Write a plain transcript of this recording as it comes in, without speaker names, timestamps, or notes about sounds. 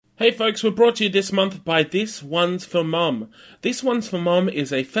Hey folks, we're brought to you this month by This One's for Mum. This One's for Mum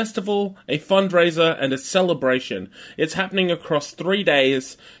is a festival, a fundraiser, and a celebration. It's happening across 3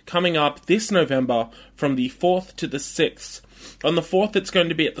 days, coming up this November from the 4th to the 6th. On the 4th, it's going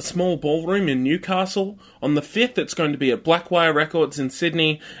to be at the Small Ballroom in Newcastle. On the 5th, it's going to be at Blackwire Records in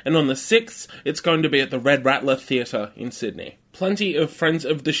Sydney. And on the 6th, it's going to be at the Red Rattler Theatre in Sydney. Plenty of friends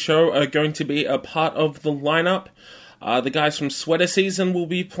of the show are going to be a part of the lineup. The guys from Sweater Season will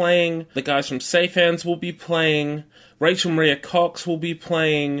be playing. The guys from Safe Hands will be playing. Rachel Maria Cox will be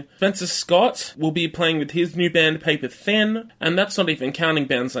playing. Spencer Scott will be playing with his new band, Paper Thin. And that's not even counting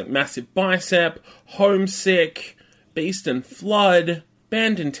bands like Massive Bicep, Homesick, Beast and Flood,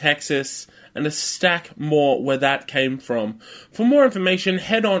 Band in Texas, and a stack more where that came from. For more information,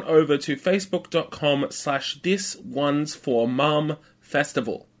 head on over to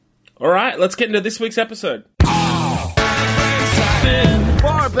facebook.com/thisonesformumfestival. Alright, let's get into this week's episode.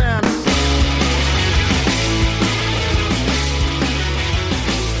 Bar band.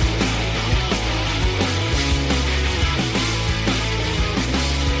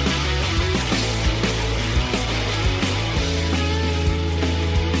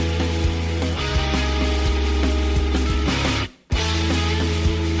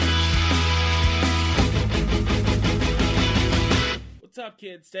 What's up,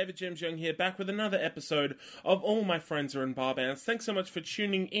 kids? David James Young here, back with another episode of All My Friends Are in Bar Bands. Thanks so much for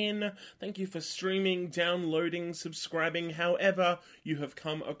tuning in. Thank you for streaming, downloading, subscribing, however you have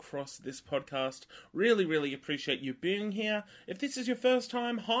come across this podcast. Really, really appreciate you being here. If this is your first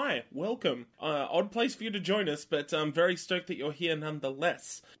time, hi, welcome. Odd place for you to join us, but I'm very stoked that you're here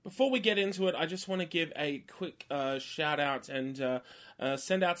nonetheless. Before we get into it, I just want to give a quick shout out and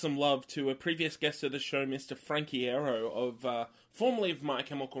send out some love to a previous guest of the show, Mr. Frankie Arrow, of formerly of My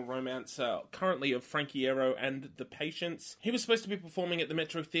Chemical Romance, currently of Frankie Arrow and The Patients. He was supposed to be performing at the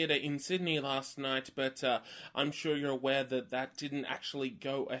Metro Theatre in Sydney last night, but I'm sure you're aware that that didn't actually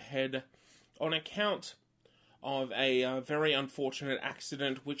go ahead on account of a very unfortunate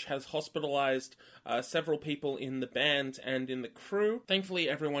accident which has hospitalized several people in the band and in the crew. Thankfully,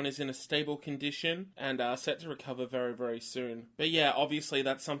 everyone is in a stable condition and set to recover very, very soon. But yeah, obviously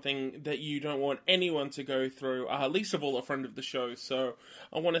that's something that you don't want anyone to go through, least of all a friend of the show. So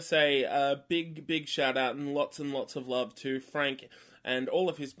I want to say a big, big shout out and lots of love to Frank and all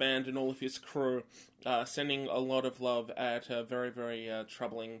of his band and all of his crew, sending a lot of love at a very, very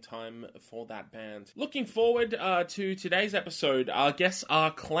troubling time for that band. Looking forward to today's episode. Our guests are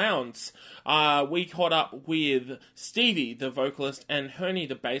Clowns. We caught up with Stevie, the vocalist, and Herney,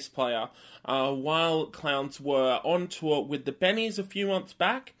 the bass player, while Clowns were on tour with the Bennies a few months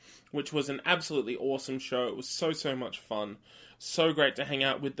back, which was an absolutely awesome show. It was so much fun. So great to hang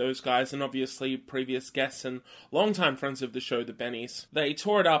out with those guys, and obviously previous guests and longtime friends of the show, the Bennies. They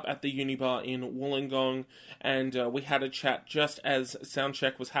toured up at the Unibar in Wollongong, and we had a chat just as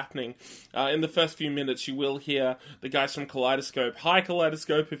soundcheck was happening. In the first few minutes, you will hear the guys from Kaleidoscope. Hi,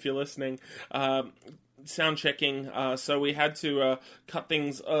 Kaleidoscope, if you're listening. Sound checking, so we had to cut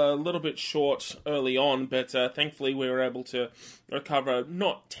things a little bit short early on, but thankfully we were able to recover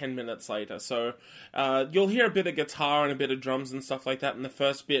not 10 minutes later. So you'll hear a bit of guitar and a bit of drums and stuff like that in the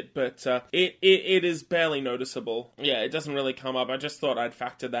first bit, but it is barely noticeable. Yeah, it doesn't really come up. I just thought I'd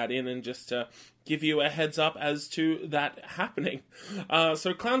factor that in and just give you a heads up as to that happening.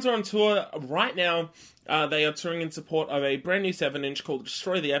 So Clowns are on tour right now. They are touring in support of a brand new 7-inch called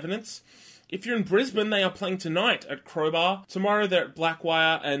Destroy the Evidence. If you're in Brisbane, they are playing tonight at Crowbar. Tomorrow they're at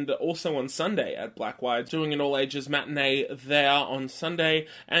Blackwire, and also on Sunday at Blackwire, doing an all-ages matinee there on Sunday.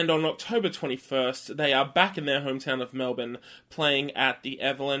 And on October 21st, they are back in their hometown of Melbourne, playing at the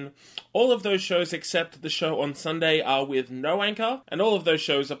Evelyn. All of those shows except the show on Sunday are with no anchor, and all of those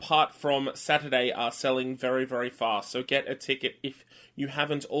shows apart from Saturday are selling very, very fast. So get a ticket if you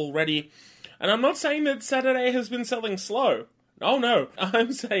haven't already. And I'm not saying that Saturday has been selling slow. Oh no,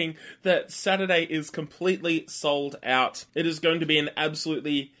 I'm saying that Saturday is completely sold out. It is going to be an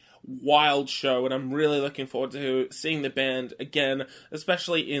absolutely wild show, and I'm really looking forward to seeing the band again,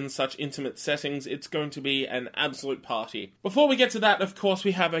 especially in such intimate settings. It's going to be an absolute party. Before we get to that, of course,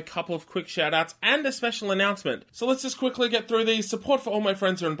 we have a couple of quick shout-outs and a special announcement. So let's just quickly get through these. Support for All My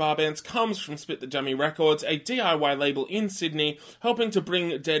Friends Are in Bar Bands comes from Spit the Dummy Records, a DIY label in Sydney, helping to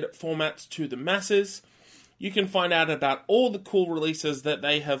bring dead formats to the masses. You can find out about all the cool releases that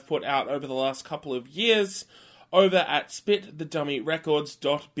they have put out over the last couple of years over at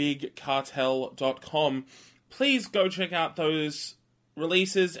spitthedummyrecords.bigcartel.com. Please go check out those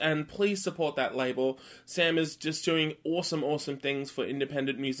releases, and please support that label. Sam is just doing awesome things for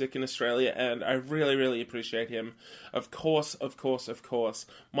independent music in Australia, and I really appreciate him. Of course.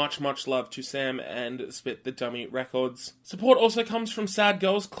 Much love to Sam and Spit the Dummy Records. Support also comes from Sad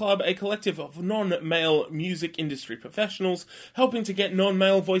Girls Club, a collective of non-male music industry professionals helping to get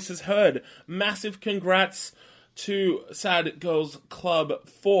non-male voices heard. Massive congrats to Sad Girls Club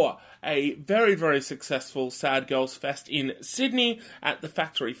for a very successful Sad Girls Fest in Sydney at the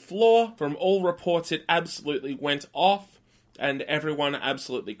factory floor. From all reports, it absolutely went off and everyone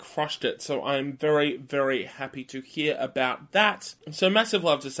absolutely crushed it. So I'm very happy to hear about that. So massive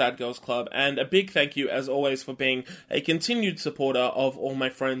love to Sad Girls Club, and a big thank you as always for being a continued supporter of All My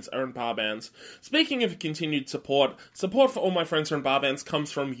Friends Are in Bar Bands. Speaking of continued support for All My Friends Are in Bar Bands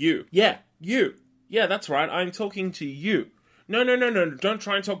comes from you. Yeah, you. Yeah, that's right, I'm talking to you. No, don't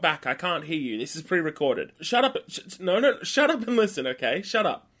try and talk back, I can't hear you, this is pre-recorded. Shut up, shut up and listen, okay? Shut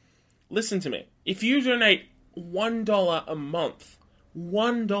up. Listen to me. If you donate $1 a month,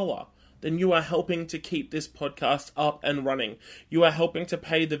 $1, then you are helping to keep this podcast up and running. You are helping to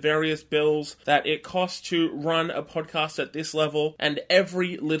pay the various bills that it costs to run a podcast at this level, and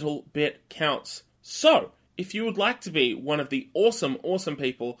every little bit counts. So, if you would like to be one of the awesome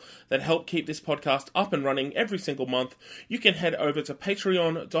people that help keep this podcast up and running every single month, you can head over to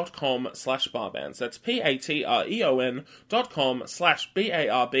patreon.com/barbands. That's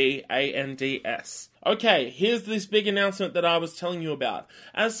patreon.com/barbands. Okay, here's this big announcement that I was telling you about.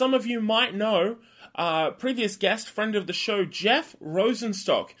 As some of you might know, previous guest, friend of the show, Jeff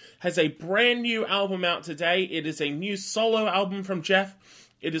Rosenstock, has a brand new album out today. It is a new solo album from Jeff.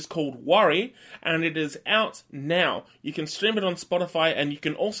 It is called Worry, and it is out now. You can stream it on Spotify, and you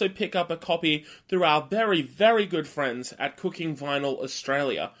can also pick up a copy through our very good friends at Cooking Vinyl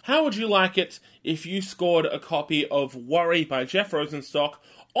Australia. How would you like it if you scored a copy of Worry by Jeff Rosenstock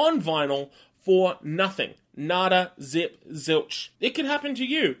on vinyl for nothing? Nada, zip, zilch. It could happen to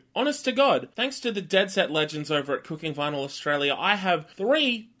you. Honest to God. Thanks to the Dead Set legends over at Cooking Vinyl Australia, I have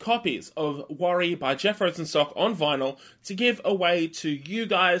 3 copies of Worry by Jeff Rosenstock on vinyl to give away to you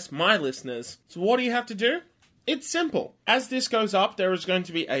guys, my listeners. So what do you have to do? It's simple. As this goes up, there is going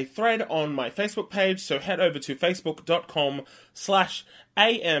to be a thread on my Facebook page, so head over to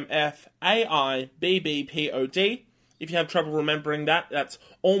facebook.com/AMFAIBBPOD. If you have trouble remembering that, that's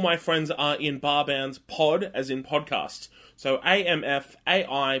All My Friends Are in Bar Bands pod, as in podcast. So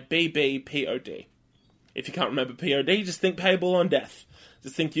AMFAIBBPOD. If you can't remember POD, just think payable on death.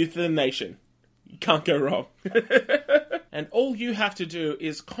 Just think Youth of the Nation. You can't go wrong. And all you have to do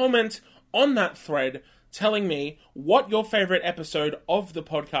is comment on that thread telling me what your favourite episode of the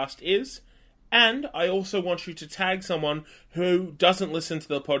podcast is. And I also want you to tag someone who doesn't listen to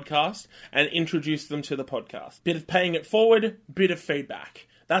the podcast and introduce them to the podcast. Bit of paying it forward, bit of feedback.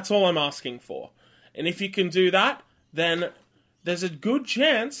 That's all I'm asking for. And if you can do that, then there's a good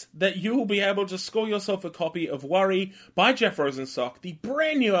chance that you will be able to score yourself a copy of Worry by Jeff Rosenstock, the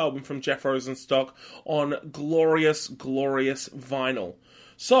brand new album from Jeff Rosenstock, on glorious vinyl.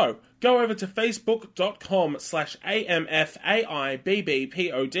 So, go over to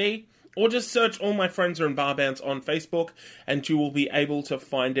facebook.com/AMFAIBBPOD, or just search All My Friends Are in Bar Bands on Facebook, and you will be able to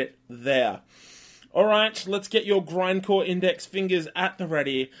find it there. Alright, let's get your grindcore index fingers at the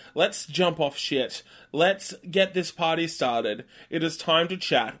ready. Let's jump off shit. Let's get this party started. It is time to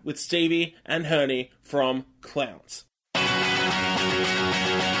chat with Stevie and Herney from Clowns.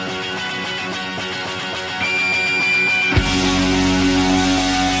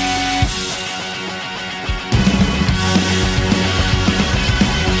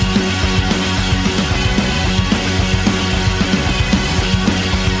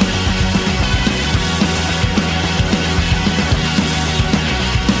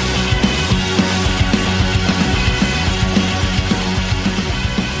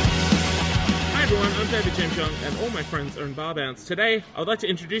 And all my friends are in Bar Bands. Today, I would like to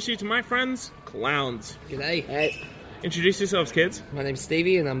introduce you to my friends, Clowns. G'day. Hey. Introduce yourselves, kids. My name's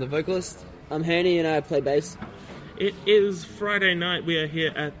Stevie and I'm the vocalist. I'm Herney and I play bass. It is Friday night. We are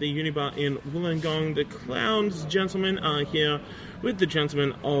here at the Unibar in Wollongong. The Clowns gentlemen are here with the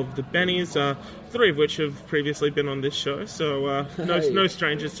gentlemen of the Bennies, 3 of which have previously been on this show, so no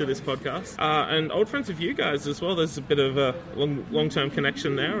strangers to this podcast. And old friends of you guys as well. There's a bit of a long-term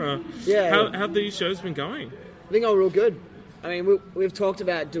connection there. How have these shows been going? I think all real good. I mean, we've talked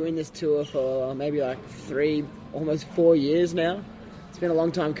about doing this tour for maybe like 3, almost 4 years now. It's been a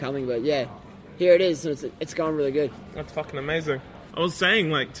long time coming, but yeah, here it is, and it's going really good. That's fucking amazing. I was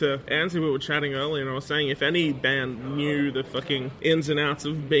saying, like, to Ansley, we were chatting earlier, and I was saying if any band knew the fucking ins and outs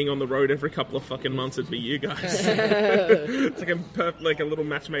of being on the road every couple of fucking months, it'd be you guys. It's like a little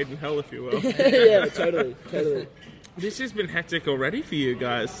match made in hell, if you will. Yeah, totally. This has been hectic already for you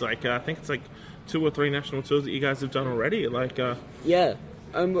guys. Like, I think it's like 2 or 3 national tours that you guys have done already. Like, Yeah.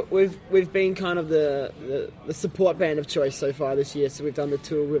 We've been kind of the support band of choice so far this year. So we've done the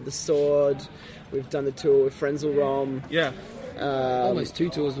tour with The Sword, we've done the tour with Frenzel Rom. yeah. Almost 2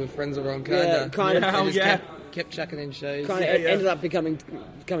 tours with Friends Around Yeah, kind of. They just yeah. kept chucking in shows. Kind of ended up becoming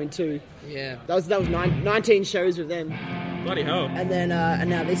 2. Yeah. That was 19 shows with them, Bloody hell. and then and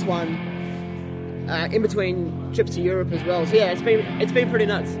now this one in between trips to Europe as well. So yeah, it's been pretty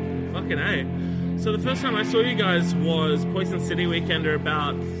nuts. Fucking A. So the first time I saw you guys was Poison City Weekender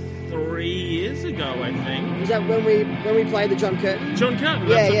about 3 years ago, I think. Was that when we played the John Curtin? John Curtin.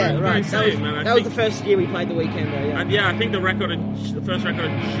 Yeah, that's right. Very same, man. That was the first year we played the weekend, though. Yeah. Yeah, I think the first record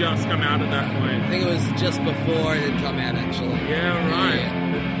had just come out at that I point. think it was just before it had come out, actually. Yeah, right. Yeah.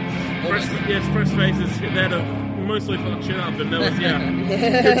 Fresh Faces, they'd have mostly fucked shit up, and that was,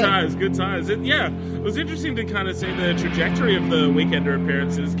 good times. It was interesting to kind of see the trajectory of the Weekender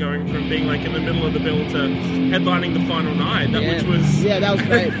appearances going from being like in the middle of the bill to headlining the final night, that was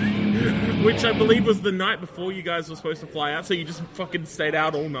great. which I believe was the night before you guys were supposed to fly out, so you just fucking stayed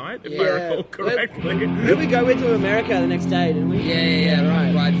out all night, if I recall correctly. Did we go into America the next day, didn't we? Yeah,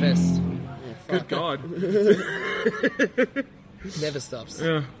 right. Ride Fest. Good God. Never stops.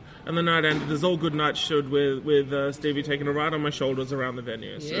 Yeah. And the night ended. There's all good nights showed with Stevie taking a ride on my shoulders around the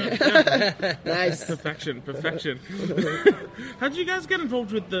venue. So, Nice. Perfection. How did you guys get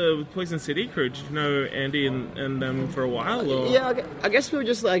involved with the Poison City crew? Did you know Andy and them for a while? Or? Yeah, I guess we were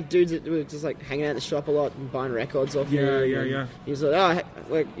just like dudes that were just like hanging out in the shop a lot and buying records off you. Yeah. He was like,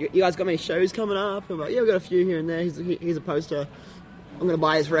 you guys got any shows coming up? I'm like, yeah, we've got a few here and there. Here's a poster. I'm going to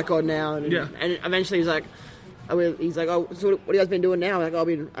buy his record now. And eventually he's like, so what have you guys been doing now? Like, I've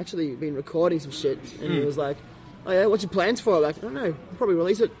been recording some shit. And he was like, oh yeah, what's your plans for it? Like, I don't know, I'll probably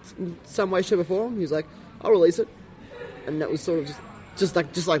release it in some way, shape or form. He was like, I'll release it. And that was sort of just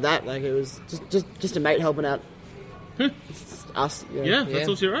like that. Like, it was just a mate helping out. It's us. Yeah, that's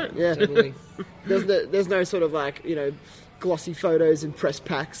also right. Yeah. Totally. There's no sort of like, glossy photos and press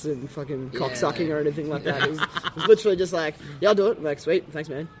packs and fucking cocksucking or anything like that. It was literally just like, yeah, I'll do it. I'm like, sweet, thanks,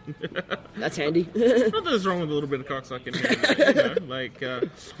 man. That's handy. Not that there's wrong with a little bit of cocksucking here.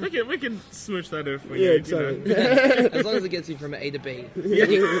 We can smooch that if we need. Totally. As long as it gets you from A to B.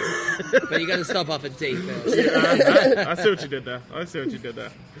 But you got to stop off at D first. I see what you did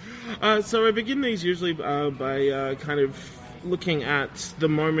there. So I begin these usually by kind of looking at the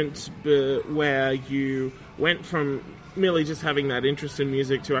moment where you went from merely just having that interest in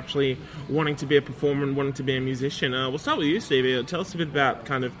music to actually wanting to be a performer and wanting to be a musician. We'll start with you, Stevie. Tell us a bit about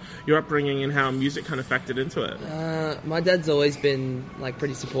kind of your upbringing and how music kind of factored into it. My dad's always been like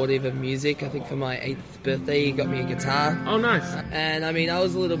pretty supportive of music. I think for my 8th birthday he got me a guitar. Oh, nice. And I mean, I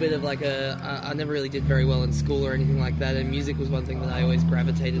was a little bit of like I never really did very well in school or anything like that, and music was one thing that I always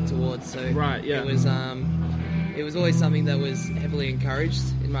gravitated towards. So right, yeah. It was always something that was heavily encouraged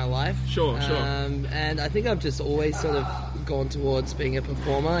in my life. Sure. And I think I've just always sort of gone towards being a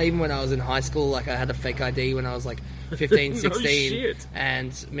performer. Even when I was in high school, like I had a fake ID when I was like 15, 16. No shit.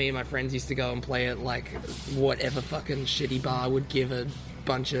 And me and my friends used to go and play at like whatever fucking shitty bar would give a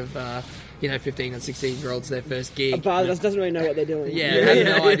bunch of 15 and 16-year-olds their first gig. A bar that doesn't really know what they're doing. Yeah, had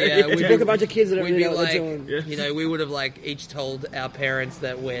no idea. We'd book a bunch of kids that don't really know what like, they're doing. we would have like each told our parents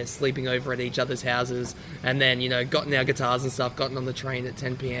that we're sleeping over at each other's houses, and then gotten our guitars and stuff, gotten on the train at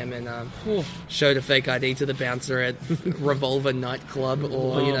 10 p.m. and showed a fake ID to the bouncer at Revolver nightclub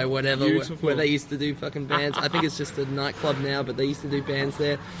or whatever where they used to do fucking bands. I think it's just a nightclub now, but they used to do bands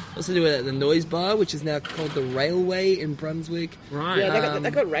there. Also do it at the Noise Bar, which is now called the Railway in Brunswick. Right. Yeah, they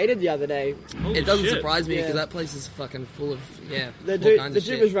got raided the other day. It doesn't shit. surprise me because Yeah. that place is fucking full of The all dude, kinds the of dude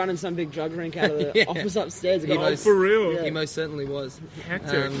shit. was running some big drug ring out of the Yeah. office upstairs. He was- For real. Yeah. He most certainly was.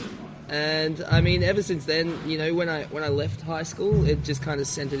 Hectic. And I mean, ever since then, when I left high school, it just kind of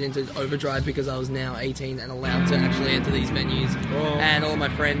sent it into overdrive because I was now 18 and allowed to actually enter these venues. And all my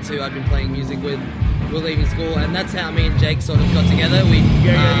friends who I've been playing music with were leaving school, and that's how me and Jake sort of got together. We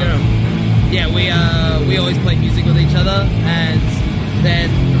always played music with each other, and then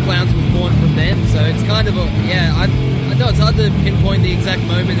Clowns was born from then. So it's kind of I know it's hard to pinpoint the exact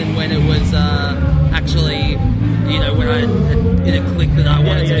moment and when it was actually, when I had it clicked that I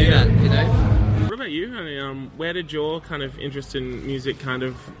wanted to do that. What about you, honey? Where did your kind of interest in music kind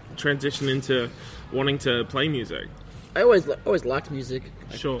of transition into wanting to play music? I always liked music.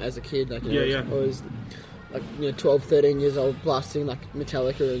 Sure. As a kid, Yeah. like 12, 13 years old, blasting like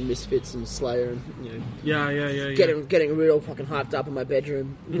Metallica and Misfits and Slayer, and getting real fucking hyped up in my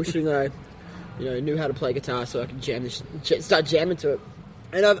bedroom, wishing I knew how to play guitar so I could start jamming to it.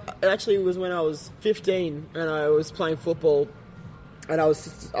 And it actually was when I was 15 and I was playing football, and I was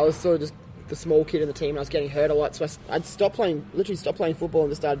sort of just the small kid in the team, and I was getting hurt a lot, so I'd literally stopped playing football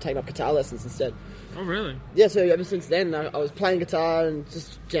and just started taking up guitar lessons instead. Oh, really? Yeah, so ever since then, I was playing guitar and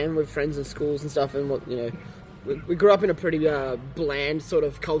just jamming with friends in schools and stuff, and we grew up in a pretty bland sort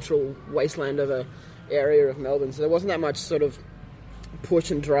of cultural wasteland of a area of Melbourne, so there wasn't that much sort of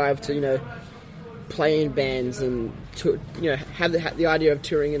push and drive to, play in bands and to, have the idea of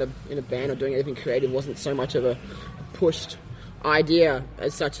touring in a band or doing anything creative wasn't so much of a pushed idea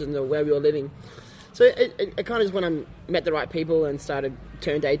as such in where we were living. So it kind of just when I met the right people and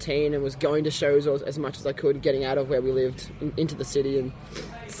turned 18 and was going to shows as much as I could, getting out of where we lived into the city and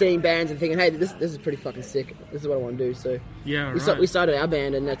seeing bands and thinking, hey, this is pretty fucking sick. This is what I want to do. So we started our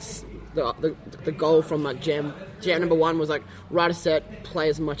band, and that's the goal from like jam number one was like write a set, play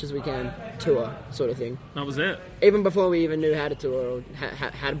as much as we can, tour sort of thing. That was it. Even before we even knew how to tour or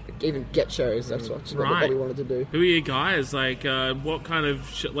how to even get shows, that's what we wanted to do. Who are you guys? Like, what kind of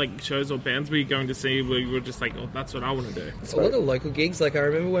shows or bands were you going to see where you were just like, oh, that's what I want to do? A lot of local gigs. Like I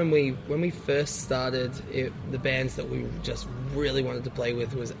remember when we first started, the bands that we just really wanted to play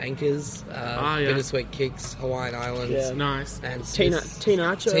with was Anchors, Bittersweet Kicks, Hawaiian Islands, nice, and Teen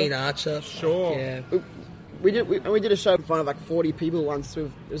Archer. Sure. Yeah. We did a show in front of like 40 people once.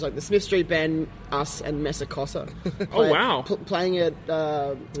 It was like the Smith Street Band, us, and Mesa Cosa. Oh wow! Playing at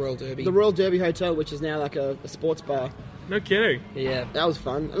Royal Derby, the Royal Derby Hotel, which is now like a sports bar. No kidding. Yeah, that was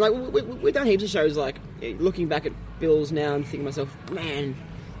fun. And like we've done heaps of shows. Like looking back at bills now and thinking to myself, man,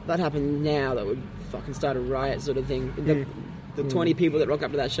 if that happened now, that would fucking start a riot sort of thing. The 20 people that rock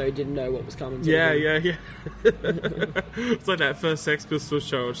up to that show didn't know what was coming. Yeah. It's like that first Sex Pistols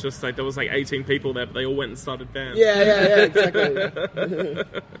show. It's just like there was like 18 people there, but they all went and started bands. Yeah, exactly.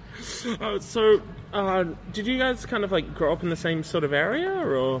 So, did you guys kind of like grow up in the same sort of area,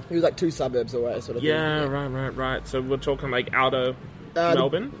 or? It was like 2 suburbs away, sort of thing. Yeah, right. So we're talking like outer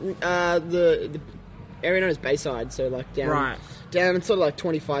Melbourne? The area known as Bayside, so like down, it's sort of like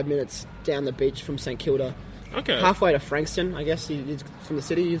 25 minutes down the beach from St Kilda. Okay. Halfway to Frankston, I guess, from the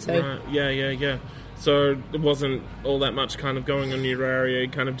city, you'd say. Right. Yeah. So it wasn't all that much kind of going on in your area. You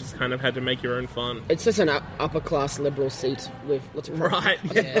kind of just had to make your own fun. It's just an upper class liberal seat with lots of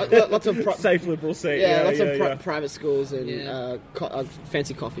lots of safe liberal seat. Yeah, lots of private schools and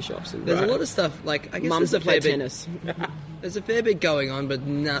fancy coffee shops. And there's a lot of stuff like I guess mums that play tennis. There's a fair bit going on, but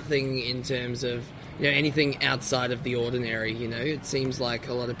nothing in terms of anything outside of the ordinary. It seems like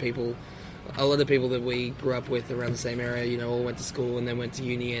a lot of people that we grew up with around the same area, all went to school and then went to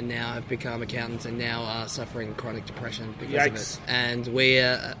uni and now have become accountants and now are suffering chronic depression because of it. And we,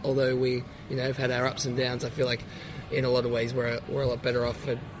 although we, have had our ups and downs, I feel like in a lot of ways we're a lot better off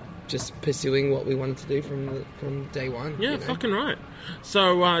for just pursuing what we wanted to do from day one. Yeah, fucking right.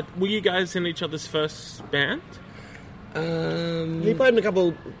 So, were you guys in each other's first band? He played in a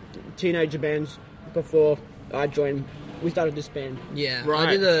couple teenager bands before I joined. We started this band. Yeah, right.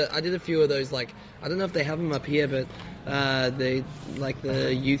 I did a few of those. Like I don't know if they have them up here, but they like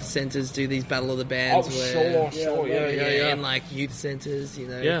the youth centres do these battle of the bands. Sure, yeah. In like youth centres,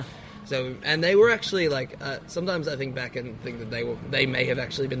 Yeah. So and they were actually like sometimes I think back and think that they may have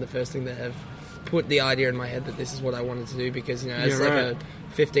actually been the first thing that have put the idea in my head that this is what I wanted to do because as a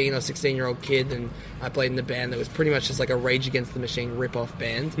 15 or 16-year-old kid, and I played in a band that was pretty much just like a Rage Against the Machine rip-off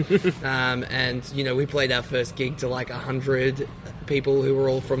band. And, we played our first gig to like 100 people who were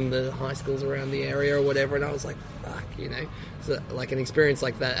all from the high schools around the area or whatever, and I was like, fuck, So, like, an experience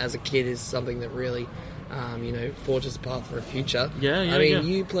like that as a kid is something that really, forges a path for a future. Yeah, I mean,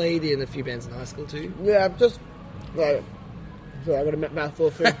 you played in a few bands in high school too? Yeah, just, like, sorry, I got a mouthful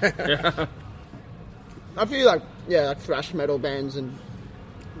of food. I feel like thrash metal bands and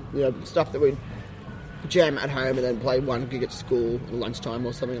stuff that we jam at home and then play one gig at school at lunchtime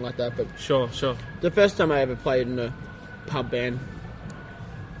or something like that. But sure. The first time I ever played in a pub band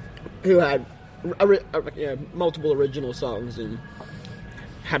who had multiple original songs and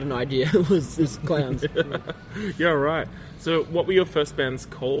had an idea was this Clowns. Yeah, right. So what were your first bands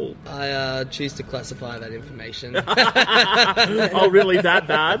called? I choose to classify that information. Oh, really? That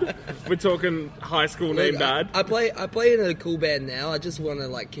bad? We're talking high school name bad? I play in a cool band now. I just want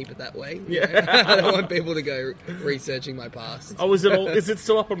to keep it that way. Yeah. I don't want people to go researching my past. Oh, is it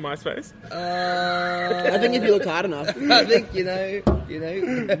still up on MySpace? I think if you look hard enough. I think, the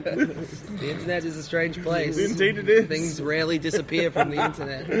internet is a strange place. Indeed it is. Things rarely disappear from the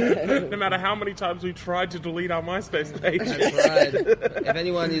internet. No matter how many times we tried to delete our MySpace page. That's right. If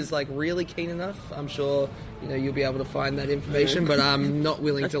anyone is like really keen enough, I'm sure you'll be able to find that information. But I'm not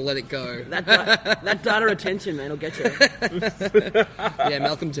willing to let it go. That data retention, man, will get you. Yeah,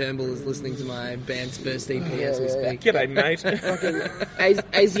 Malcolm Turnbull is listening to my band's first EP as we speak. G'day, mate.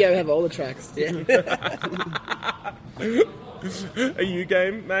 ASIO have all the tracks. Yeah. Are you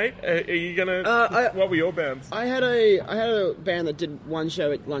game, mate? Are you gonna? What were your bands? I had a band that did one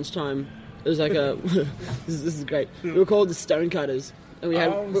show at lunchtime. It was like a this is great. We were called the Stonecutters, and we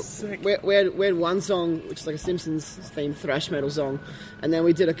had one song which is like a Simpsons themed thrash metal song, and then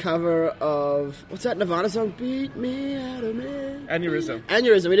we did a cover of what's that Nirvana song? Beat me out of me.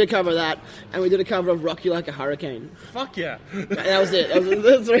 Aneurysm. We did a cover of that, and we did a cover of Rock You Like a Hurricane. Fuck yeah! And that was it. That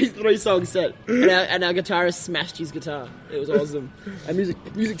was the three song set, and our guitarist smashed his guitar. It was awesome. Our music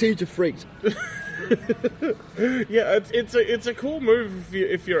teacher freaked. Yeah, it's a cool move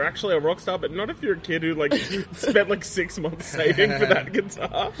if you're actually a rock star, but not if you're a kid who like spent like 6 months saving for that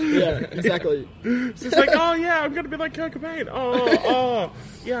guitar. Yeah, exactly. It's just like, oh yeah, I'm gonna be like Kurt Cobain. Oh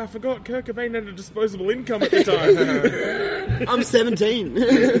yeah, I forgot Kurt Cobain had a disposable income at the time. I'm 17.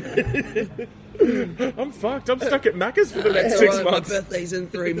 I'm fucked. I'm stuck at Macca's for the next 6 months. My birthday's in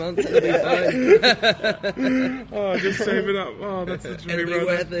 3 months. It'll be fine. Oh, just save it up. Oh, that's the dream. It'll be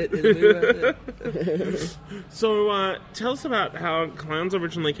worth it. So, tell us about how Clowns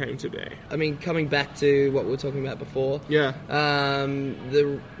originally came to be. I mean, coming back to what we were talking about before. Yeah.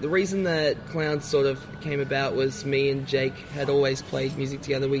 The reason that Clowns sort of came about was me and Jake had always played music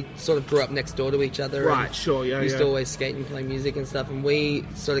together. We sort of grew up next door to each other. Right, sure, yeah, used to always skate and play music and stuff. And we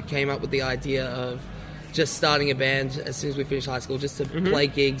sort of came up with the idea of just starting a band as soon as we finished high school, just to play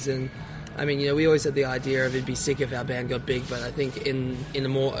gigs. And I mean, we always had the idea of it'd be sick if our band got big, but I think in a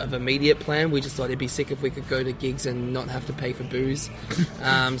more of immediate plan, we just thought it'd be sick if we could go to gigs and not have to pay for booze.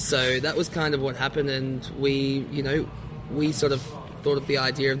 So that was kind of what happened, and we sort of thought of the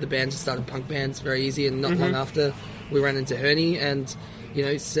idea of the band, just started punk bands very easy, and not long after we ran into Herney, and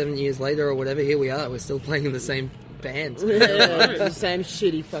 7 years later or whatever, here we are, we're still playing in the same band. The same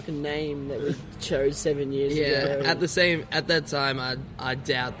shitty fucking name that we chose 7 years ago. At that time, I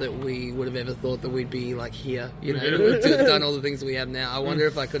doubt that we would have ever thought that we'd be like here, to have done all the things that we have now. I wonder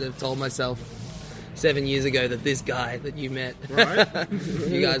if I could have told myself 7 years ago that this guy that you met, right?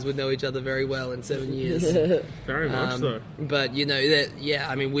 You guys would know each other very well in 7 years. Very much so. But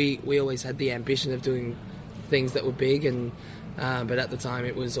we always had the ambition of doing things that were big, and but at the time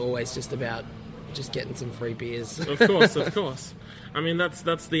it was always just about just getting some free beers. Of course. I mean, that's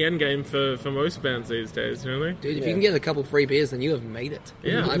the end game for most bands these days, really. Dude, if you can get a couple free beers, then you have made it.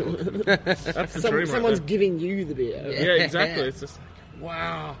 Yeah. That's the dream. Someone's giving you the beer. Yeah, exactly. It's just like,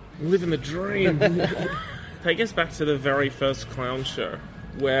 wow, I'm living the dream. Take us back to the very first Clown show.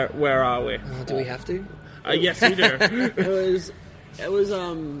 Where are we? Do we have to? Yes, we do. It was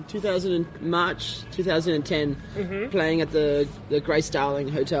March 2010, playing at the Grace Darling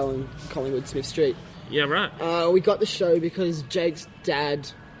Hotel in Collingwood, Smith Street. Yeah, right. We got the show because Jake's dad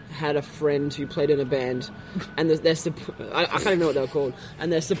had a friend who played in a band, and I can't even know what they were called,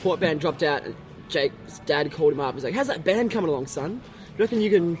 and their support band dropped out, and Jake's dad called him up and was like, "How's that band coming along, son? You reckon you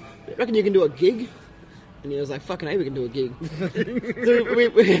can do a gig?" And he was like, "Fucking hey, we can do a gig."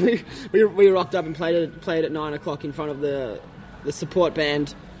 So we rocked up and played at 9 o'clock in front of the support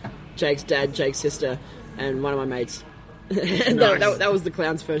band, Jake's dad, Jake's sister, and one of my mates. And Nice. that was the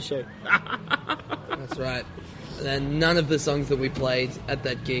Clown's first show. That's right. And none of the songs that we played at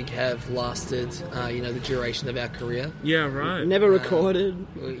that gig have lasted, the duration of our career. Yeah, right. Never recorded.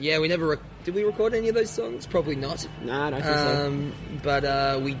 Yeah, we never... Did we record any of those songs? Probably not. Nah, I don't think so.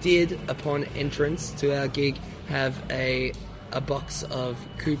 But we did, upon entrance to our gig, have a box of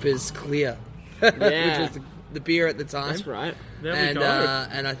Cooper's Clear, Yeah. which was the beer at the time. That's right. There And we go.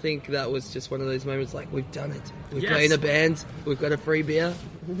 and I think that was just one of those moments like, we've done it. We Yes. play in a band. We've got a free beer.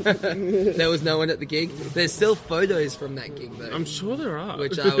 There was no one at the gig. There's still photos from that gig though. I'm sure there are.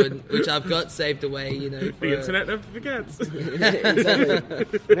 which I've got saved away, for The internet never forgets. Exactly.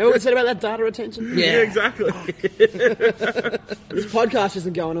 Remember what we said about that data retention? Yeah. Exactly. This podcast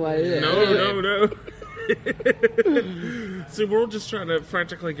isn't going away either. No. So we're all just trying to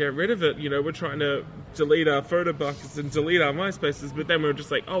frantically get rid of it. We're trying to delete our photo buckets and delete our MySpaces, but then we're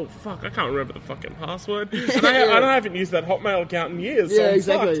just like, oh fuck, I can't remember the fucking password, and I haven't used that Hotmail account in years. So Yeah, I'm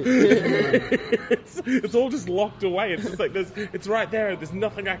exactly. fucked. It's all just locked away. It's just like it's right there. There's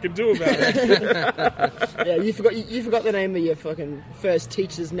nothing I can do about it. Yeah, you forgot the name of your fucking first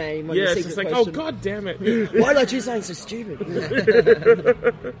teacher's name on Yeah, your it's secret just like, question. oh god damn it, Why did I choose something so stupid?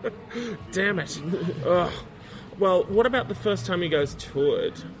 damn it. Ugh. Well, what about the first time you guys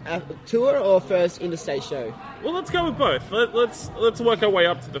toured? Tour or first interstate show? Well, let's go with both. Let's work our way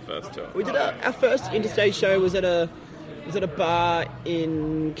up to the first tour. We did our first interstate show was at a bar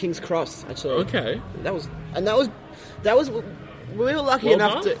in King's Cross, actually. Okay. That was we were lucky World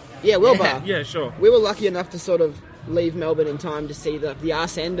enough Bar? to World Bar. Yeah, sure. We were lucky enough to sort of leave Melbourne in time to see the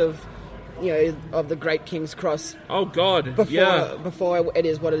arse end of of the Great King's Cross Oh God. before it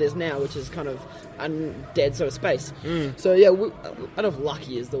is what it is now, which is kind of undead sort of space. So yeah, I don't know if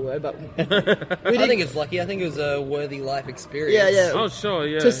lucky is the word, but I think it's lucky. I think it was a worthy life experience. yeah. Oh sure.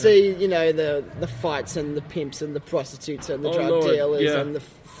 Yeah. To see the fights and the pimps and the prostitutes and the Oh, drug Lord, dealers yeah. and the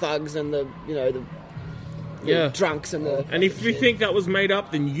thugs and the Yeah. drunks and the And if you think that was made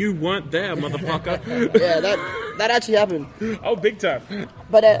up, then you weren't there, motherfucker. yeah, that actually happened. Oh, big time.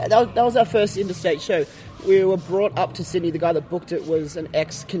 But that was our first interstate show. We were brought up to Sydney. The guy that booked it was an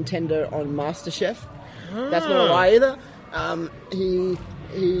ex-contender on MasterChef. That's not a lie either. He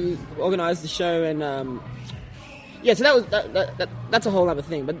organised the show, and so that was that's a whole other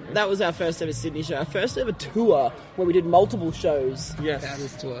thing. But that was our first ever Sydney show. Our first ever tour where we did multiple shows. Yes.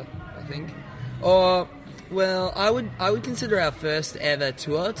 Powders tour, I think. Or, well, I would consider our first ever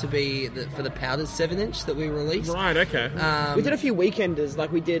tour to be for the Powders 7-inch that we released. Right. Okay. We did a few weekenders,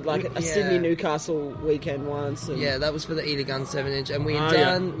 like we did a Yeah. Sydney Newcastle weekend once. And Yeah, that was for the Eat a Gun 7-inch, and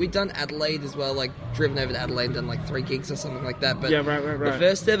we'd done Adelaide as well, like driven over to Adelaide and done like 3 gigs or something like that. But Yeah, right. the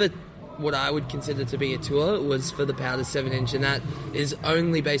first ever, what I would consider to be a tour, was for the Powders 7-inch, and that is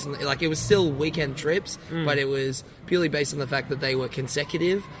only based on, like, it was still weekend trips, but it was purely based on the fact that they were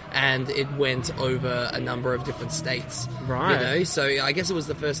consecutive and it went over a number of different states. Right. So I guess it was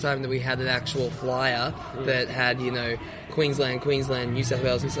the first time that we had an actual flyer that had, Queensland, New South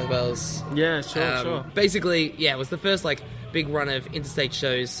Wales. Yeah. Sure. Basically, it was the first, like, big run of interstate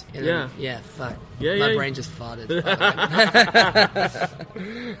shows. And Yeah. Fuck. Yeah, My yeah. brain just farted.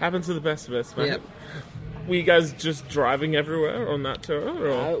 Happens to the best of us, man. Yep. Were you guys just driving everywhere on that tour?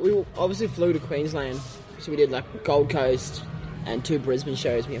 Or? we obviously flew to Queensland, so we did like Gold Coast and 2 Brisbane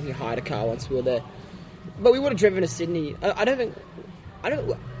shows. We hired a car once we were there, but we would have driven to Sydney. I don't think.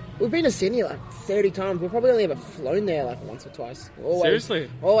 We've been to Sydney like 30 times. We've probably only ever flown there like once or twice. Seriously?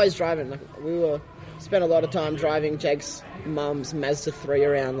 Always driving. Like spent a lot of time driving Jake's mum's Mazda 3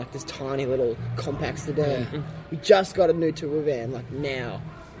 around like this tiny little compact sedan. Yeah. We just got a new tour van like now,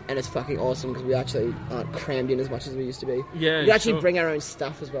 and it's fucking awesome because we actually aren't crammed in as much as we used to be. Yeah, we actually sure. bring our own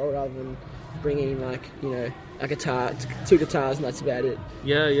stuff as well rather than bringing like a guitar, 2 guitars, and that's about it.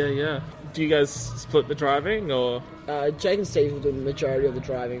 Yeah. Do you guys split the driving, or? Jake and Steve will do the majority of the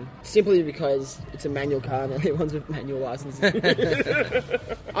driving, simply because it's a manual car and everyone's with manual licenses.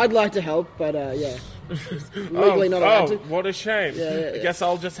 I'd like to help, but legally not allowed to. What a shame. Yeah. I guess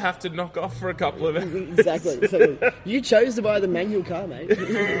I'll just have to knock off for a couple of it. Exactly. So you chose to buy the manual car, mate.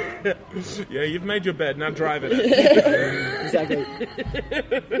 Yeah, you've made your bed, now drive it. Exactly.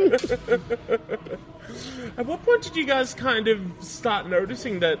 At what point did you guys kind of start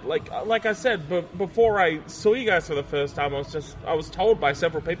noticing that, like I said, before I saw you guys for the first time, I was told by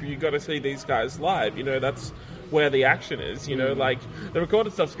several people, you got to see these guys live. That's where the action is. Like the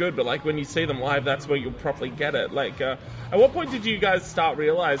recorded stuff's good, but like when you see them live, that's where you'll properly get it. Like, at what point did you guys start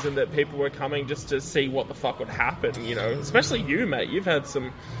realizing that people were coming just to see what the fuck would happen? Especially you, mate. You've had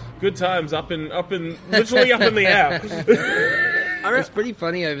some good times up in literally up in the air. It's pretty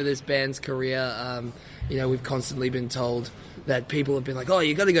funny over this band's career. We've constantly been told that people have been like, "Oh,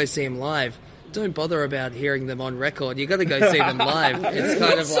 you got to go see them live." Don't bother about hearing them on record. You got to go see them live. It's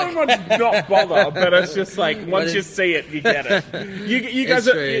kind of so like much not bother, but it's just like once you see it, you get it. You guys,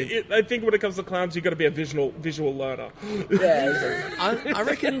 I think when it comes to clowns, you got to be a visual learner. Yeah. I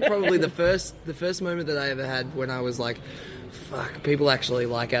reckon probably the first moment that I ever had when I was like, "Fuck, people actually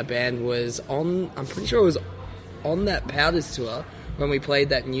like our band," was I'm pretty sure it was on that Powders tour when we played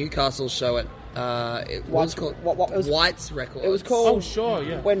that Newcastle show at it was called White's Records. It was called. Oh, sure,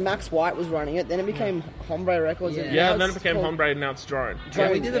 yeah. When Max White was running it, then it became Hombre Records. Yeah. and Yeah, now and then it it's became called- Hombre, and now it's Drone.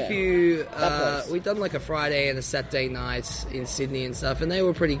 Yeah, we did a few. That place. We'd done like a Friday and a Saturday night in Sydney and stuff, and they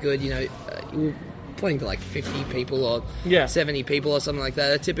were pretty good. We were playing to like 50 people or 70 people or something like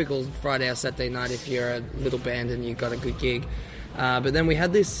that. A typical Friday or Saturday night if you're a little band and you got a good gig. But then we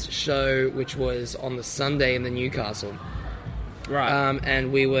had this show which was on the Sunday in the Newcastle. Right.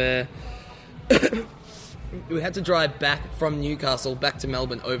 And we were we had to drive back from Newcastle back to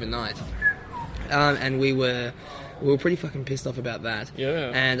Melbourne overnight, and we were we were pretty fucking pissed off about that.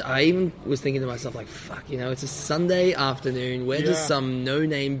 Yeah. And I even was thinking to myself, like, fuck, it's a Sunday afternoon. We're just some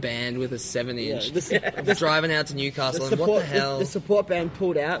no-name band with a 7-inch driving out to Newcastle, and what the hell? The support band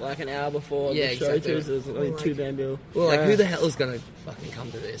pulled out like an hour before the show, exactly. too, so it was only 2-band bill. Well, like, who the hell is going to fucking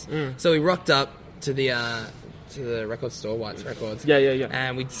come to this? So we rocked up to the record store, White's Records. Yeah.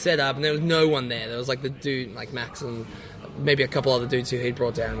 And we'd set up, and there was no one there. There was, like, the dude, like, Max and maybe a couple other dudes who he'd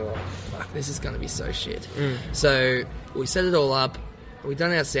brought down, and we were like, fuck, this is going to be so shit. So we set it all up, we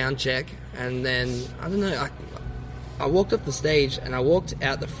done our sound check, and then, I don't know, I walked off the stage, and I walked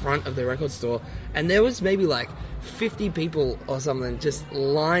out the front of the record store, and there was maybe like 50 people or something just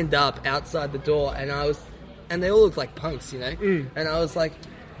lined up outside the door, and they all looked like punks, and I was like,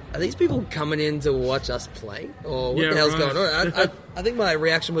 are these people coming in to watch us play, or what the hell's going on? I think my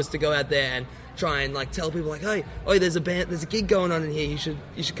reaction was to go out there and try and like tell people like, hey, there's a gig going on in here,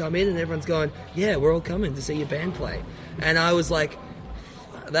 you should come in, and everyone's going, yeah, we're all coming to see your band play. And I was like,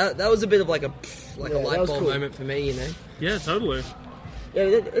 that was a bit of like a light bulb moment for me, Yeah, totally. Yeah,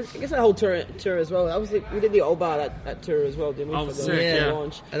 I guess that whole tour as well. Obviously, we did the Old Bar that tour as well, didn't we? For the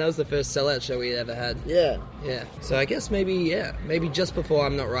launch. And that was the first sellout show we'd ever had. Yeah. So I guess maybe just before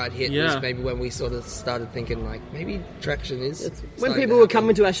I'm Not Right hit was maybe when we sort of started thinking like maybe traction is. When people were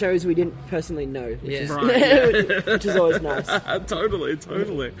coming to our shows we didn't personally know. Which is always nice. Totally.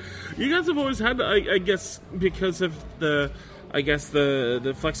 You guys have always had, I guess, because of the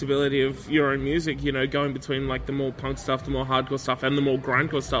flexibility of your own music, going between like the more punk stuff, the more hardcore stuff, and the more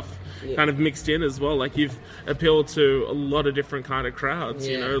grindcore stuff kind of mixed in as well. Like you've appealed to a lot of different kind of crowds,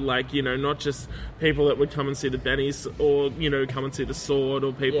 not just people that would come and see the Bennies or, come and see the Sword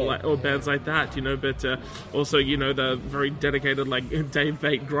or people or bands like that, but also, the very dedicated like Dave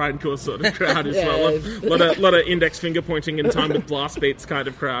Bate grindcore sort of crowd as well. A lot of index finger pointing in time with blast beats kind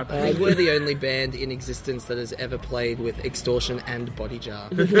of crowd. We're the only band in existence that has ever played with Extortion and Body Jar.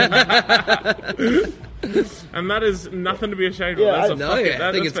 And that is nothing to be ashamed of.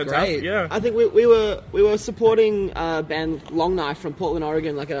 I think it's great. Yeah. I think we were supporting a band Long Knife from Portland,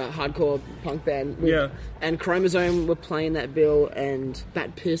 Oregon, like a hardcore punk band. And Chromosome were playing that bill, and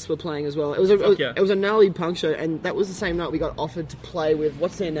Bat Piss were playing as well. It was a gnarly punk show, and that was the same night we got offered to play with,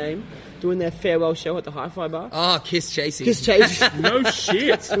 what's their name? Doing their farewell show at the Hi-Fi Bar. Oh, Kiss Chasey. Kiss Chasey. No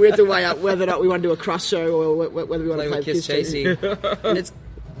shit. So we had to weigh up whether or not we want to do a Crush show or whether we want to play with Kiss Chasey. And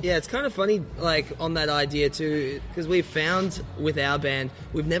it's kind of funny, like, on that idea too, because we've found with our band,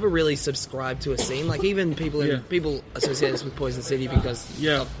 we've never really subscribed to a scene. Like, even people associate us with Poison City because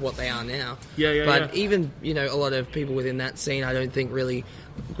of what they are now. But even, a lot of people within that scene, I don't think really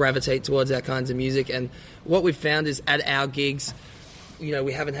gravitate towards our kinds of music. And what we've found is at our gigs,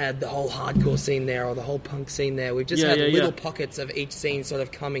 we haven't had the whole hardcore scene there or the whole punk scene there. We've just had little pockets of each scene sort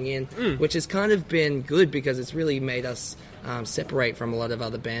of coming in, which has kind of been good because it's really made us separate from a lot of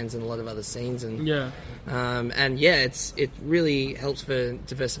other bands and a lot of other scenes. And it really helps for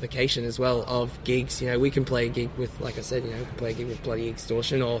diversification as well of gigs. We can play a gig with, like I said, we can play a gig with bloody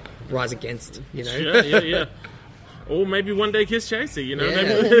Extortion or Rise Against, Yeah. Or maybe one day Kiss Chasey,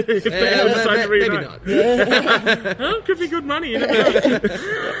 maybe if they ever decide to reunite. Maybe not. Could be good money.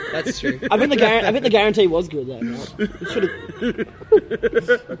 That's true. I think the guarantee was good though. Right?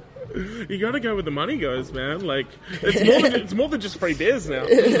 You got to go where the money goes, man. Like it's more than just free beers now.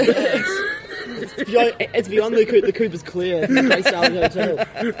 It's beyond the Cooper's Clear. Beyond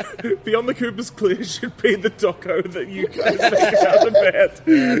the Cooper's Clear should be the doco that you guys make about the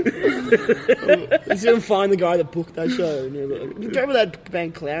band. You see him find the guy that booked that show. And like, remember that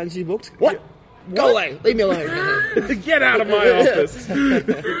band Clowns you booked? What? Go away. Leave me alone. Get out of my office.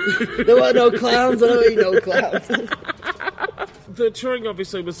 There were no clowns. I don't need no clowns. The touring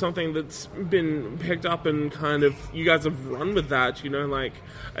obviously was something that's been picked up and kind of, you guys have run with that, like,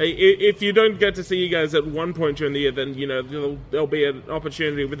 if you don't get to see you guys at one point during the year, then, there'll be an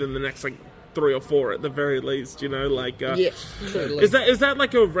opportunity within the next, 3 or 4 at the very least, totally. Is that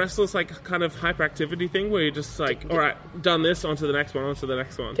like a restless, kind of hyperactivity thing where you're just all right, done this, onto the next one,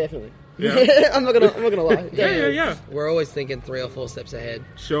 Definitely. Yeah. I'm not gonna lie. Yeah. We're always thinking 3 or 4 steps ahead.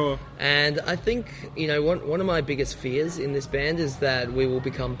 Sure. And I think, one of my biggest fears in this band is that we will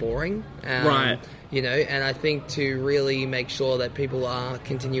become boring. Right. And I think to really make sure that people are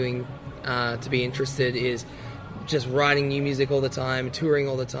continuing to be interested is just writing new music all the time, touring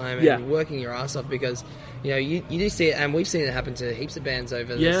all the time, and working your ass off because, you do see it, and we've seen it happen to heaps of bands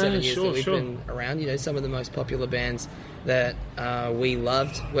over the 7 years that we've been around. Some of the most popular bands that we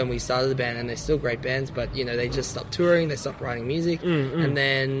loved when we started the band, and they're still great bands, but they just stopped touring, they stopped writing music, and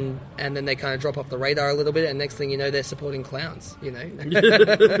then they kind of drop off the radar a little bit, and next thing you know, they're supporting clowns.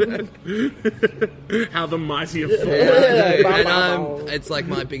 How the mighty have fallen. And it's like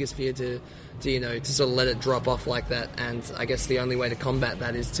my biggest fear to sort of let it drop off like that, and I guess the only way to combat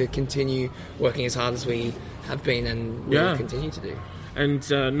that is to continue working as hard as we have been and will continue to do. And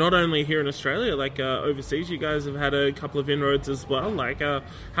not only here in Australia, like overseas, you guys have had a couple of inroads as well. Like,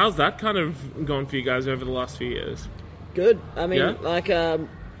 how's that kind of gone for you guys over the last few years? Good. I mean,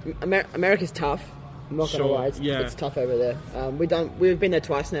 America's tough. I'm not going to lie, it's tough over there. We've been there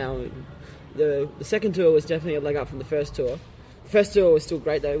twice now. The second tour was definitely a leg up from the first tour. The first tour was still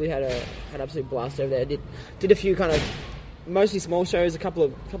great though. We had an absolute blast over there. Did a few kind of mostly small shows, a couple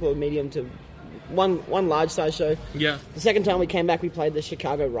of medium to one large size show. Yeah. The second time we came back, we played the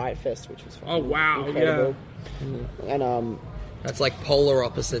Chicago Riot Fest, which was incredible. Yeah. And that's like polar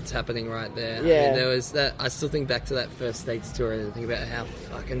opposites happening right there. Yeah. I mean, there was that. I still think back to that first States tour and think about how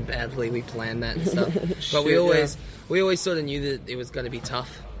fucking badly we planned that and stuff. But we always sort of knew that it was going to be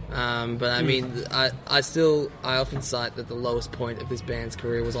tough. But I mean, I often cite that the lowest point of this band's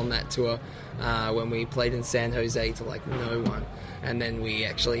career was on that tour when we played in San Jose to like no one, and then we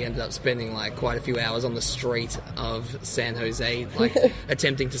actually ended up spending like quite a few hours on the street of San Jose, like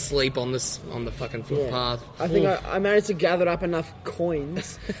attempting to sleep on the fucking footpath. I think I managed to gather up enough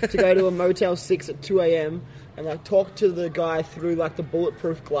coins to go to a Motel 6 at 2 a.m. and like talk to the guy through like the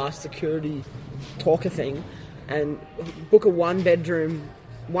bulletproof glass security talker thing, and book a one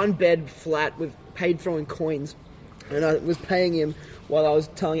bed flat with paid throwing coins, and I was paying him while I was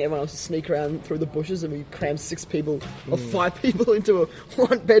telling everyone else to sneak around through the bushes, and we crammed 6 people or 5 people into a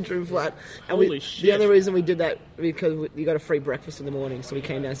 1-bedroom flat. And Holy shit. The only reason we did that because we got a free breakfast in the morning, so we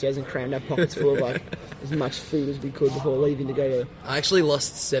came downstairs and crammed our pockets full of like as much food as we could before leaving to go to. I actually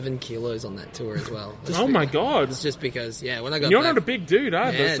lost 7 kilos on that tour as well. My god! It's just because when I got you're back, not a big dude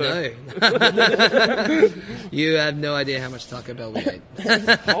either. Yeah, no. You have no idea how much Taco Bell we ate.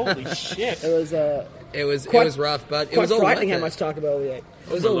 Holy shit! It was rough, but it was all frightening worth how much Taco Bell we ate.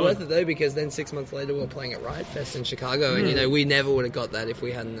 It was all worth it though, because then 6 months later we were playing at Riot Fest in Chicago, and we never would have got that if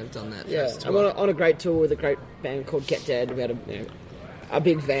we hadn't have done that. Yeah, first I'm tour. on a great tour with a great band called Get Dead. We had a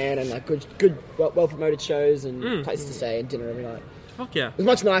big van and like good well promoted shows and places to stay and dinner every night. Fuck yeah! It was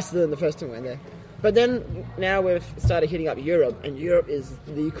much nicer than the first time we went there. But then now we've started hitting up Europe, and Europe is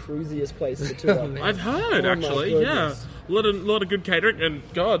the cruisiest place to tour. I've heard actually, a lot of good catering, and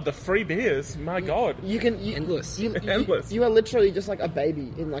God, the free beers, my God, endless. Endless. You are literally just like a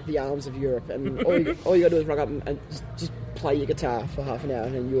baby in like the arms of Europe, and all you got to do is rock up and just play your guitar for half an hour,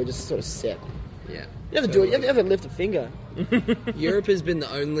 and then you are just sort of set. Yeah. You ever do it? You ever lift a finger? Europe has been the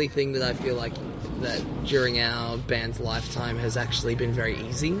only thing that I feel like that during our band's lifetime has actually been very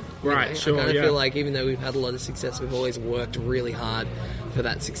easy. Right, sure, I kind of feel like even though we've had a lot of success, we've always worked really hard for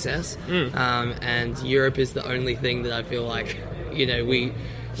that success. And Europe is the only thing that I feel like,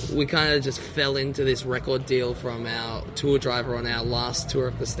 we kind of just fell into this record deal from our tour driver on our last tour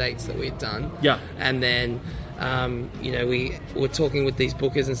of the States that we'd done. Yeah. And then... we were talking with these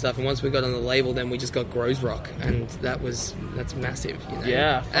bookers and stuff, and once we got on the label, then we just got Grows Rock, and that's massive.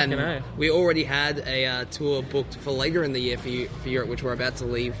 Yeah, fucking and we already had a tour booked for later in the year for Europe, which we're about to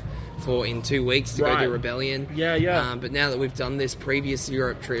leave for in 2 weeks to go to Rebellion. Yeah. But now that we've done this previous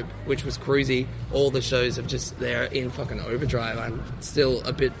Europe trip, which was cruisy, all the shows have they're in fucking overdrive. I'm still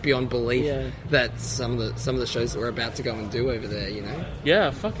a bit beyond belief that some of the shows that we're about to go and do over there, Yeah,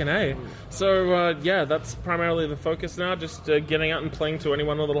 fucking A. So, that's primarily the focus now, just getting out and playing to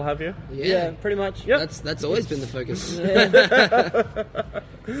anyone that'll have you? Yeah, pretty much. Yep. That's always been the focus.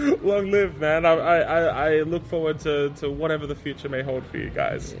 Long live, man. I look forward to whatever the future may hold for you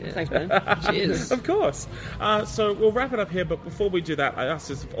guys. Yeah. Thanks, man. Cheers. Of course. So we'll wrap it up here, but before we do that, I ask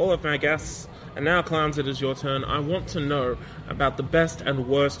this of all of my guests, and now, Clowns, it is your turn. I want to know about the best and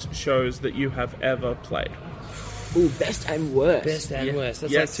worst shows that you have ever played. Ooh, best and worst. Best and worst.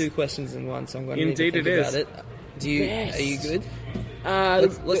 That's like 2 questions in one, so I'm going to Indeed need to think it is. about it. Are you good?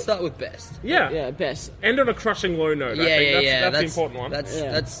 Let's start with best. Yeah, best. End on a crushing low note. I think that's the important one.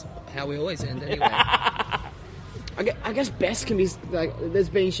 That's how we always end anyway. I guess best can be like there's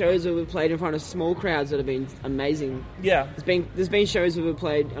been shows where we've played in front of small crowds that have been amazing. Yeah. There's been shows where we've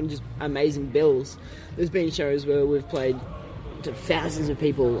played on just amazing bills. There's been shows where we've played to thousands of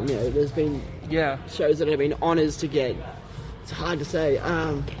people. There's been shows that have been honours to get. It's hard to say.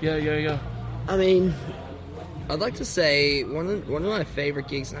 Yeah. I mean, I'd like to say one of my favourite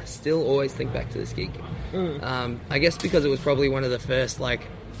gigs, and I still always think back to this gig. I guess because it was probably one of the first like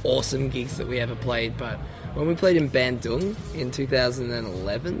awesome gigs that we ever played. But when we played in Bandung in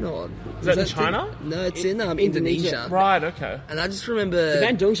 2011, or is that in China? No, it's in Indonesia. Right. Okay. And I just remember the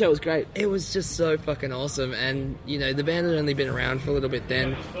Bandung show was great. It was just so fucking awesome, and you know the band had only been around for a little bit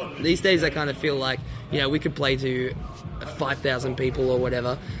then. These days, I kind of feel like we could play to 5,000 people or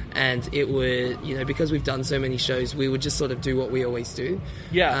whatever, and it would, because we've done so many shows, we would just sort of do what we always do.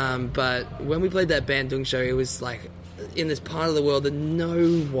 Yeah. But when we played that Bandung show, it was like in this part of the world that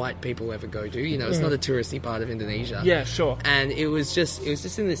no white people ever go to. It's not a touristy part of Indonesia. Yeah, sure. And it was just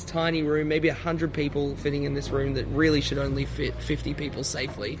in this tiny room, maybe 100 people fitting in this room that really should only fit 50 people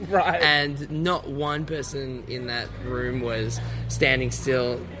safely. Right. And not one person in that room was standing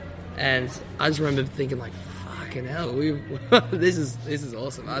still. And I just remember thinking like, fucking hell, this is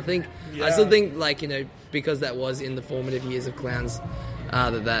awesome. I still think like, because that was in the formative years of Clowns,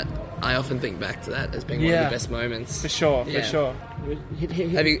 that I often think back to that as being one of the best moments. For sure.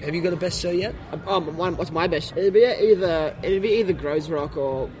 Have you got a best show yet? What's my best? It'd be either Grows Rock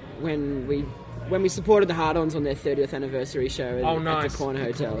or when we supported the Hard-Ons on their 30th anniversary show at the Corner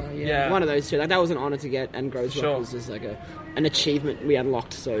Hotel. Yeah. One of those two. Like, that was an honour to get, and Grows Rock was just like an achievement we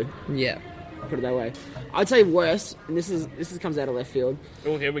unlocked. So yeah, I'll put it that way. I'd say worse, and this comes out of left field.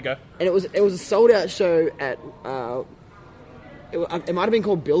 Oh, here we go. And it was a sold out show at. It might have been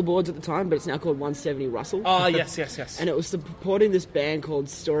called Billboards at the time, but it's now called 170 Russell. Ah, yes. And it was supporting this band called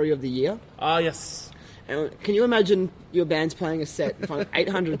Story of the Year. Ah, yes. And can you imagine your band's playing a set in front of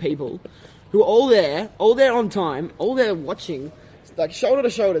 800 people who are all there on time, all there watching, like shoulder to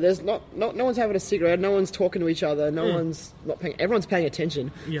shoulder. There's no one's having a cigarette, no one's talking to each other, one's not paying. Everyone's paying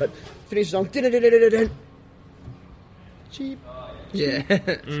attention. Yeah. But finish the song. Cheap. Yeah.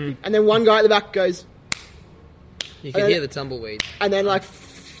 And then one guy at the back goes. You can hear the tumbleweed. And then like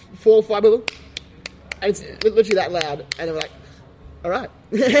 4 or 5 people. And it's literally that loud. And I'm like, all right.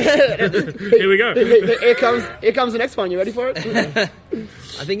 Here we go. Here comes the next one. You ready for it?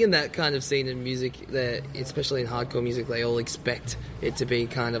 I think in that kind of scene in music, especially in hardcore music, they all expect it to be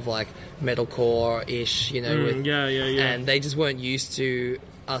kind of like metalcore-ish, and they just weren't used to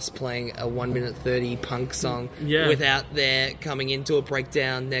us playing a 1 minute 30 punk song without there coming into a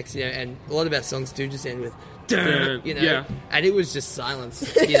breakdown next, and a lot of our songs do just end with and it was just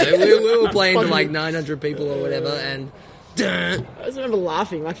silence. We were playing to like 900 people or whatever, and I just remember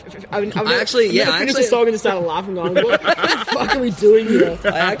laughing. Like, I actually finished the song and just started laughing. Going, what the fuck are we doing here?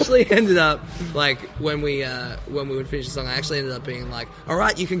 I actually ended up like when we would finish the song, I actually ended up being like, "All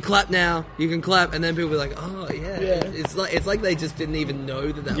right, you can clap now. You can clap." And then people were like, "Oh yeah." It's like they just didn't even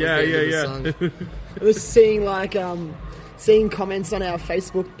know that was the end of the song. I was seeing comments on our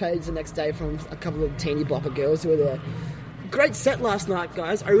Facebook page the next day from a couple of teeny blopper girls who were there. Great set last night,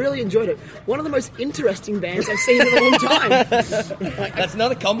 guys. I really enjoyed it. One of the most interesting bands I've seen in a long time. That's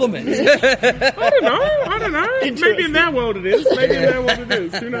not a compliment. I don't know. Maybe in their world it is.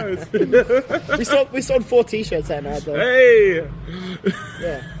 Who knows? we sold 4 T-shirts that night, though. Hey!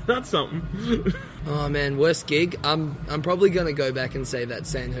 Yeah. That's something. Oh, man, worst gig? I'm probably going to go back and say that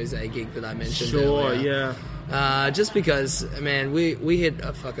San Jose gig that I mentioned earlier. Sure, yeah. Just because, man, we hit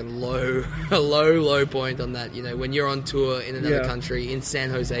a fucking low point on that. When you're on tour in another country, in San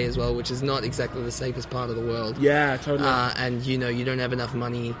Jose as well, which is not exactly the safest part of the world. Yeah, totally. And you don't have enough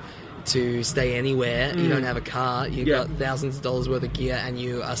money to stay anywhere. You don't have a car. You've got thousands of dollars worth of gear, and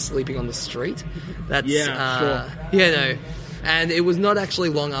you are sleeping on the street. That's sure. And it was not actually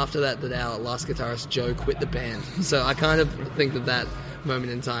long after that our last guitarist Joe quit the band. So I kind of think that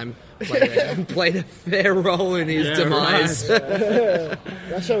moment in time played a fair role in his demise. Right.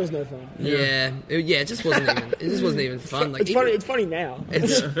 That show was no fun. It just wasn't even fun. Like, it's funny now.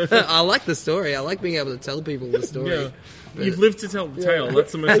 I like the story. I like being able to tell people the story. Yeah. You've lived to tell the tale.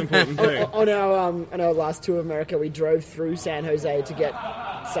 That's the most important thing. On our last tour of America, we drove through San Jose to get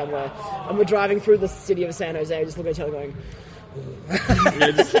somewhere, and we're driving through the city of San Jose, just looking at each other, going.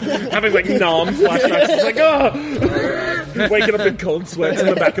 Just having like numb flashbacks. It's like, oh, waking up in cold sweats in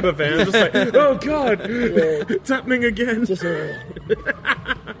the back of the van, just like, oh god, it's happening again.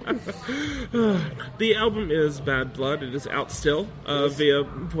 The album is Bad Blood. It is out still via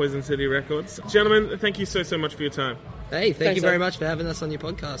Poison City Records. Gentlemen, thank you so much for your time. Hey, thank you very much for having us on your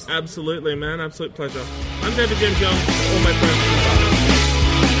podcast. Absolutely, man. Absolute pleasure. I'm David James Young. All my friends.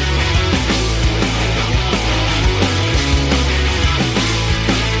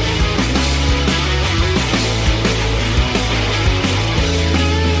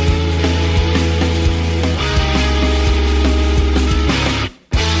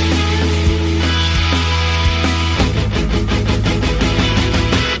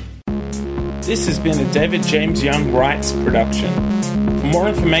 This has been a David James Young Writes production. For more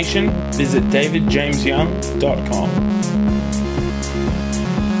information, visit davidjamesyoung.com.